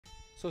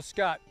So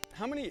Scott,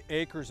 how many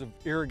acres of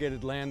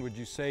irrigated land would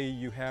you say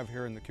you have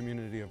here in the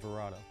community of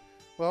Verrado?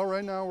 Well,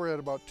 right now we're at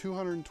about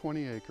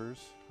 220 acres.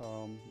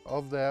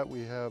 Of that,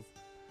 we have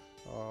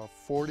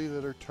 40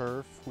 that are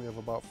turf. We have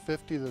about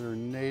 50 that are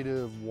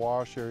native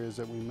wash areas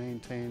that we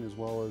maintain, as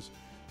well as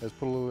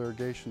put a little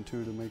irrigation to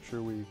make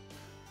sure we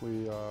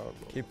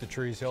keep the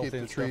trees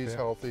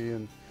healthy.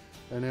 And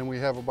then we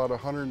have about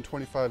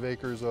 125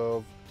 acres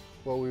of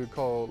what we would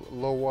call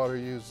low water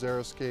use,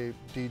 xeriscape,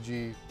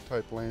 DG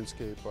type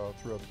landscape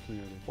throughout the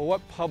community. Well,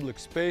 what public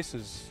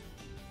spaces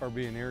are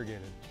being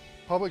irrigated?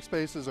 Public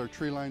spaces are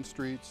tree-lined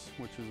streets,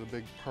 which is a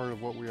big part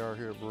of what we are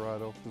here at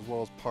Verrado, as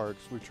well as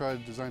parks. We try to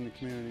design the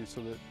community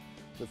so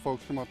that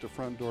folks come out the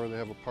front door, they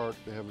have a park,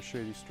 they have a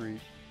shady street.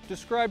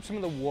 Describe some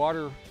of the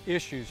water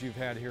issues you've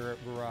had here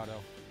at Verrado.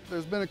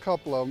 There's been a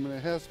couple of them, and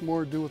it has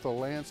more to do with the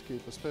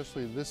landscape,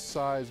 especially this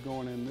size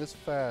going in this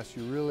fast.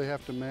 You really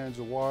have to manage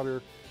the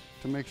water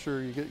to make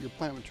sure you get your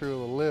plant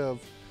material to live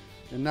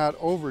and not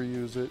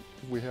overuse it.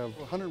 We have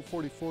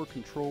 144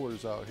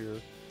 controllers out here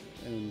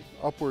and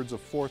upwards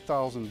of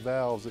 4,000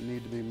 valves that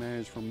need to be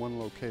managed from one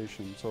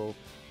location. So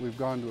we've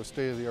gone to a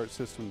state-of-the-art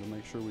system to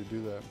make sure we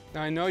do that.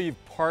 Now I know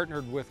you've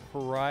partnered with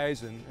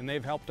Horizon and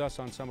they've helped us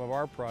on some of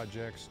our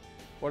projects.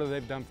 What have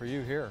they done for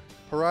you here?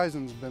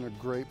 Horizon's been a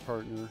great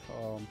partner.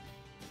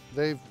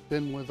 They've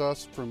been with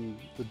us from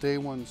the day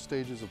one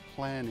stages of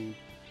planning,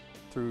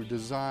 through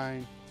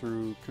design,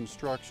 through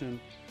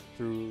construction,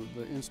 through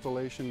the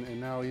installation,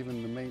 and now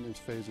even the maintenance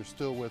phase. They're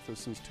still with us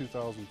since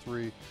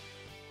 2003.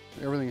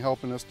 Everything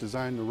helping us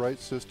design the right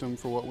system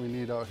for what we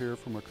need out here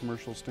from a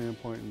commercial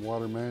standpoint and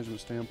water management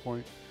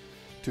standpoint,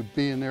 to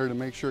be in there to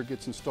make sure it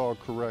gets installed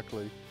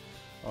correctly.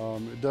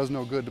 It does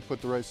no good to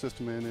put the right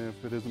system in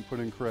if it isn't put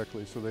in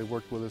correctly, so they've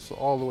worked with us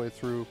all the way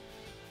through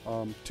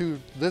to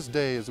this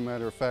day, as a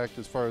matter of fact,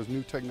 as far as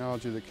new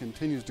technology that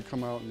continues to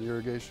come out in the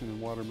irrigation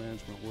and water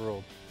management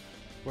world.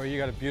 Well, you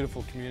got a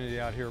beautiful community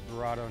out here at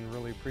Verrado, and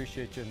really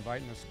appreciate you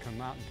inviting us to come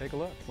out and take a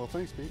look. Well,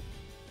 thanks, Pete.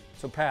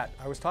 So Pat,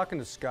 I was talking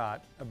to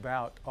Scott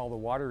about all the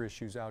water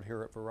issues out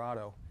here at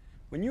Verrado.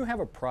 When you have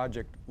a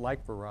project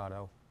like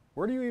Verrado,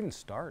 where do you even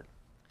start?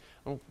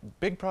 Well,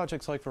 big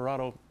projects like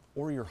Verrado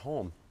or your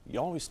home, you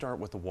always start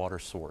with the water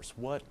source.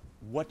 What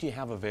do you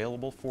have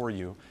available for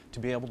you to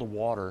be able to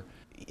water?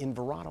 In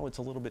Verrado, it's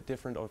a little bit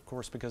different, of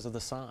course, because of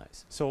the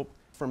size. So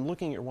from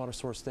looking at your water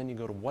source, then you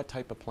go to what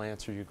type of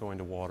plants are you going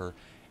to water,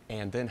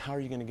 and then how are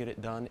you going to get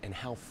it done, and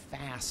how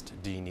fast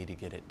do you need to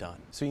get it done?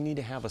 So you need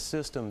to have a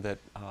system that,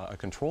 a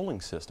controlling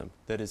system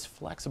that is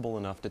flexible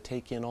enough to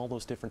take in all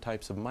those different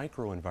types of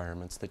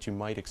microenvironments that you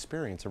might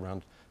experience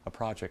around a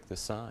project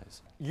this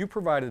size. You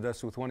provided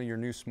us with one of your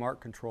new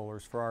smart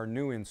controllers for our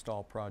new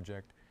install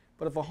project,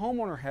 but if a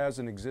homeowner has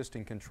an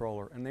existing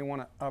controller and they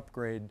want to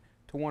upgrade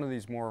to one of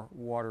these more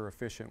water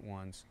efficient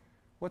ones,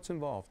 what's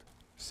involved?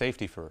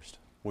 Safety first.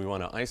 We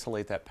want to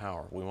isolate that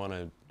power. We want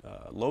to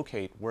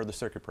locate where the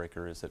circuit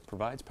breaker is that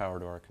provides power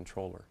to our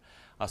controller.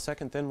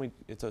 Second, then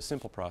it's a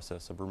simple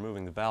process of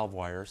removing the valve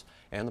wires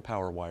and the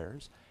power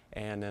wires,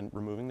 and then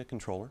removing the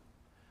controller,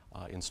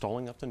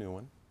 installing up the new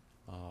one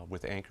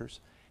with anchors,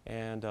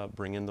 and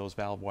bring in those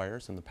valve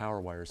wires and the power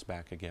wires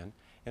back again,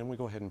 and we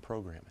go ahead and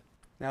program it.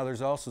 Now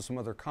there's also some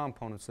other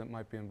components that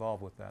might be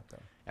involved with that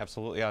though.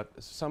 Absolutely.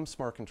 Some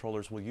smart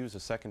controllers will use a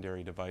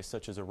secondary device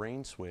such as a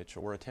rain switch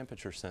or a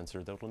temperature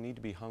sensor that will need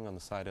to be hung on the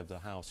side of the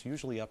house,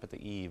 usually up at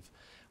the eave.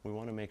 We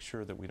want to make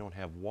sure that we don't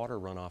have water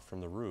runoff from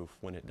the roof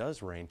when it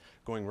does rain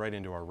going right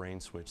into our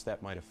rain switch.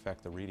 That might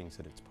affect the readings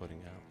that it's putting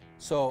out.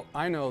 So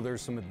I know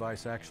there's some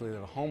advice actually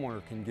that a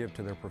homeowner can give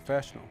to their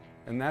professional,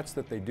 and that's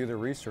that they do their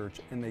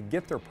research and they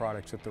get their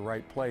products at the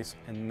right place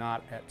and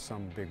not at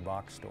some big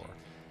box store.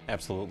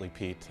 Absolutely,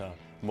 Pete.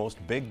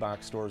 Most big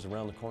box stores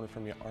around the corner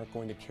from you aren't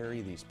going to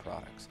carry these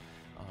products.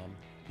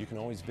 You can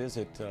always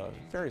visit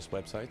various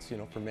websites,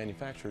 for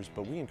manufacturers,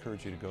 but we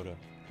encourage you to go to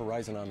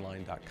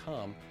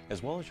horizononline.com,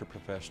 as well as your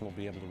professional,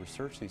 be able to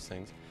research these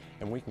things,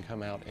 and we can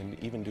come out and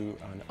even do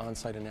an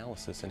on-site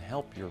analysis and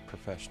help your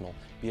professional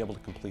be able to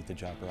complete the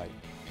job right.